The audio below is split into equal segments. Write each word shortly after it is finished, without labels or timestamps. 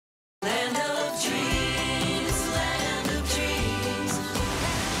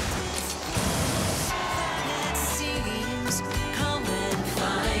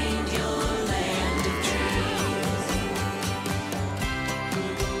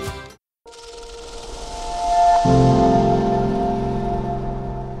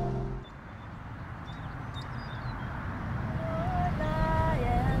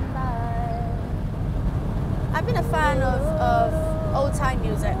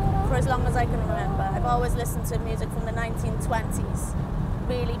for as long as I can remember. I've always listened to music from the 1920s,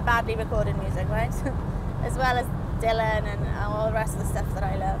 really badly recorded music, right? As well as Dylan and all the rest of the stuff that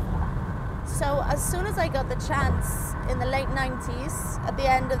I love. So as soon as I got the chance in the late 90s, at the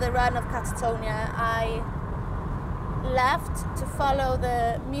end of the run of Catatonia, I left to follow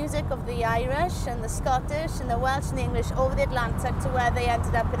the music of the Irish and the Scottish and the Welsh and the English over the Atlantic to where they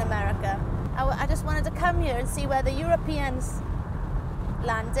ended up in America. I just wanted to come here and see where the Europeans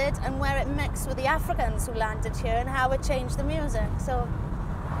landed and where it mixed with the Africans who landed here and how it changed the music. So,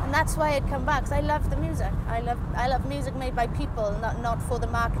 and that's why I'd come back, because I love the music. I love music made by people, not for the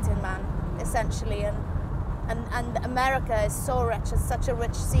marketing man, essentially. And America is so rich, it's such a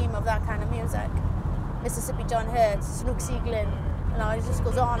rich seam of that kind of music. Mississippi John Hurt, Snook Sieglin, you know, it just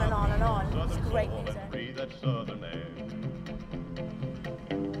goes on and on and on. It's great music.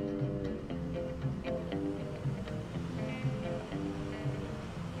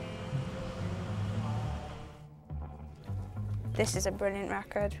 This is a brilliant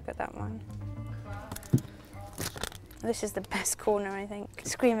record, look at that one. This is the best corner, I think.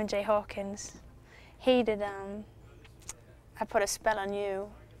 Screaming Jay Hawkins. He did I Put a Spell on You,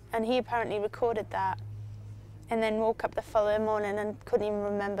 and he apparently recorded that and then woke up the following morning and couldn't even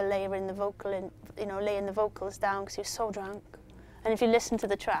remember laying the vocals down because he was so drunk. And if you listen to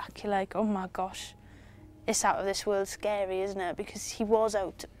the track, you're like, oh my gosh, it's out of this world scary, isn't it? Because he was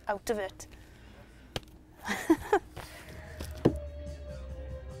out of it.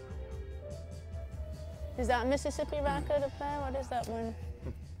 Is that a Mississippi record up there? What is that one?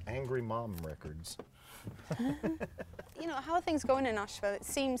 Angry Mom Records. You know, how are things going in Nashville? It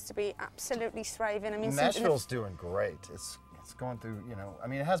seems to be absolutely thriving. I mean, Nashville's doing great. It's going through, you know, I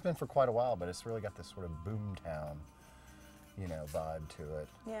mean, it has been for quite a while, but it's really got this sort of boom town, you know, vibe to it.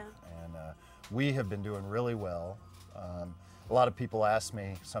 Yeah. And we have been doing really well. A lot of people ask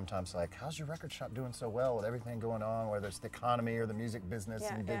me sometimes, like, how's your record shop doing so well with everything going on, whether it's the economy or the music business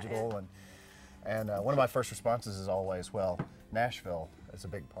and digital? And one of my first responses is always, well, Nashville is a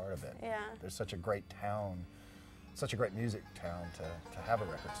big part of it. Yeah. There's such a great town, such a great music town to have a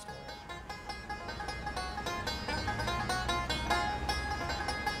record store.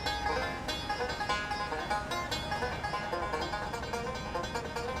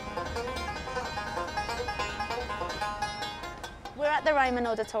 We're at the Ryman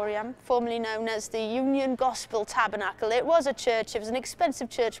Auditorium, formerly known as the Union Gospel Tabernacle. It was a church. It was an expensive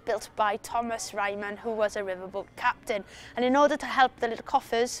church built by Thomas Ryman, who was a riverboat captain. And in order to help the little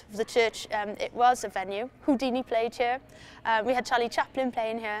coffers of the church, it was a venue. Houdini played here. We had Charlie Chaplin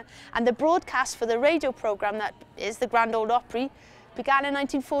playing here. And the broadcast for the radio program that is the Grand Ole Opry began in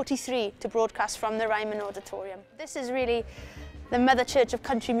 1943 to broadcast from the Ryman Auditorium. This is really the mother church of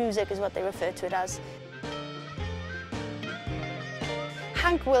country music, is what they refer to it as.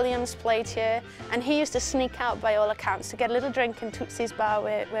 Hank Williams played here, and he used to sneak out, by all accounts, to get a little drink in Tootsie's Bar,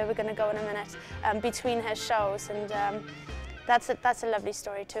 where we're going to go in a minute, between his shows, and that's a lovely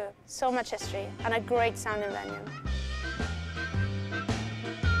story too. So much history, and a great sounding venue.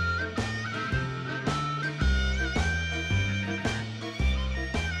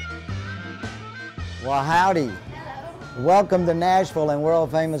 Well, howdy. Welcome to Nashville and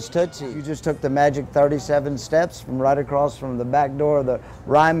world famous Tootsie. You just took the magic 37 steps from right across from the back door of the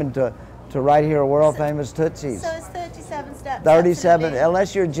Ryman to right here, world famous Tootsie's. So it's 37 steps. 37, absolutely.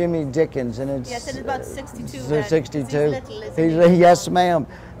 Unless you're Jimmy Dickens, and it's yes, it's about 62. 62. He's little, isn't he? Yes, ma'am.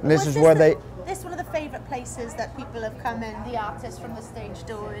 And this is where This is one of the favourite places that people have come in, the artists from the stage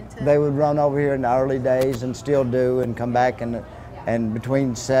door into. They would run over here in the early days and still do, and come back and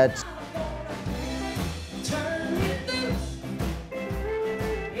between sets.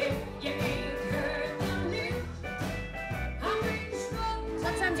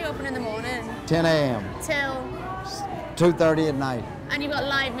 What time do you open in the morning? 10 a.m. Till? 2:30 at night. And you've got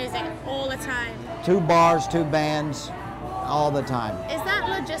live music all the time? 2 bars, 2 bands, all the time. Is that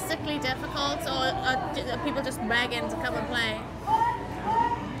logistically difficult, or are people just begging to come and play?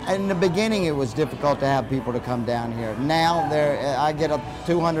 In the beginning, it was difficult to have people to come down here. Now, I get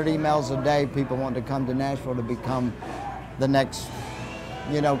 200 emails a day, people want to come to Nashville to become the next,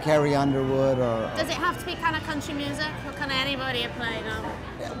 you know, Carrie Underwood or... Does it have to be kind of country music, or can anybody play now?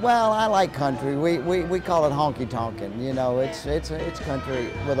 Well, I like country. We call it honky tonkin', you know, it's country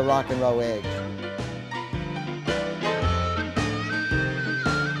with a rock and roll edge.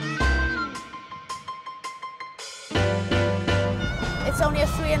 It's only a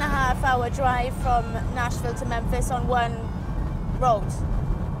 3.5-hour drive from Nashville to Memphis on one road.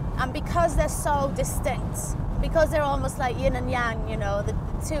 And because they're so distinct, because they're almost like yin and yang, you know, the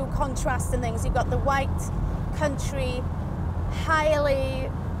two contrasting things. You've got the white country, highly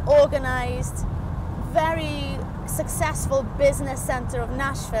organized, very successful business center of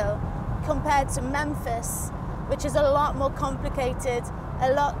Nashville compared to Memphis, which is a lot more complicated,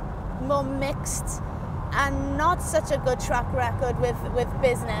 a lot more mixed, and not such a good track record with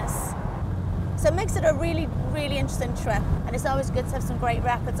business. So it makes it a really, really interesting trip, and it's always good to have some great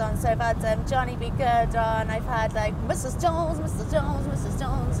records on. So I've had Johnny B. Good on, I've had like Mrs. Jones, Mrs. Jones, Mrs.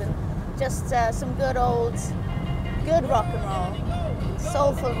 Jones, and just some good rock and roll,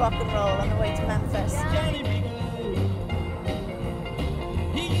 soulful rock and roll on the way to Memphis.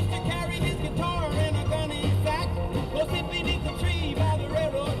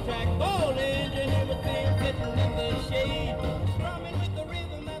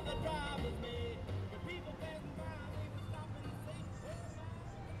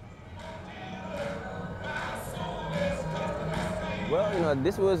 Well, you know,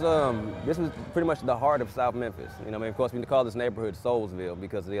 this was pretty much the heart of South Memphis. You know, I mean, of course, we call this neighborhood Soulsville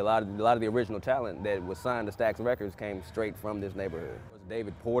because a lot of the original talent that was signed to Stax Records came straight from this neighborhood.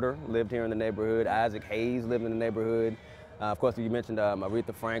 David Porter lived here in the neighborhood. Isaac Hayes lived in the neighborhood. Of course, you mentioned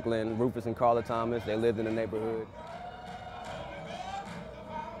Aretha Franklin, Rufus and Carla Thomas. They lived in the neighborhood.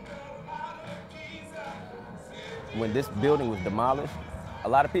 When this building was demolished, a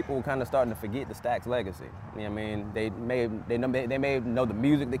lot of people were kind of starting to forget the Stax legacy. You know what I mean? They may know the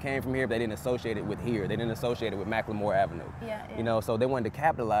music that came from here, but they didn't associate it with here. They didn't associate it with Macklemore Avenue. Yeah. You know, so they wanted to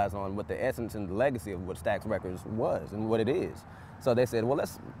capitalize on what the essence and the legacy of what Stax Records was and what it is. So they said, well,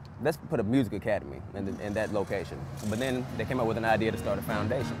 let's put a music academy in that location. But then they came up with an idea to start a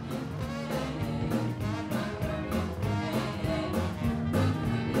foundation.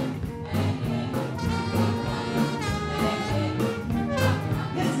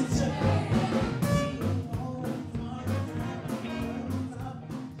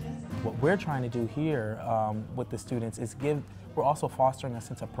 What we're trying to do here with the students is we're also fostering a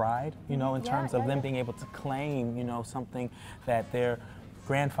sense of pride, you know, in terms of them being able to claim, you know, something that their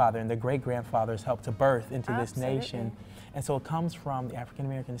grandfather and their great-grandfathers helped to birth into this nation. And so it comes from the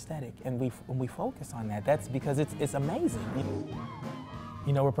African-American aesthetic, and when we focus on that, that's because it's amazing.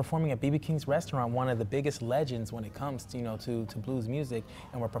 You know, we're performing at B.B. King's restaurant, one of the biggest legends when it comes to, you know, to blues music,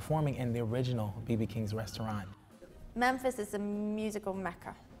 and we're performing in the original B.B. King's restaurant. Memphis is a musical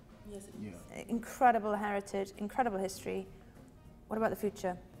mecca. Yes, it is. Yeah. Incredible heritage, incredible history. What about the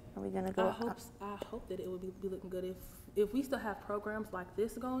future? Are we going to go up? I hope that it will be looking good. If we still have programs like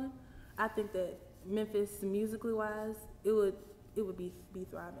this going, I think that Memphis, musically wise, it would be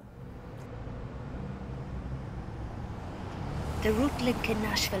thriving. The route linking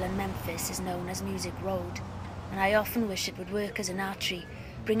Nashville and Memphis is known as Music Road, and I often wish it would work as an artery,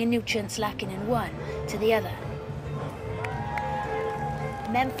 bringing nutrients lacking in one to the other.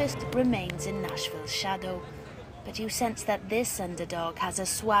 Memphis remains in Nashville's shadow, but you sense that this underdog has a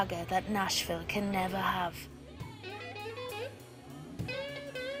swagger that Nashville can never have.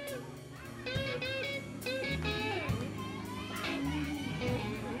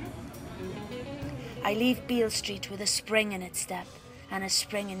 I leave Beale Street with a spring in its step and a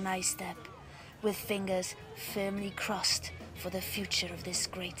spring in my step, with fingers firmly crossed for the future of this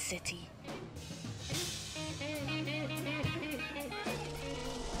great city.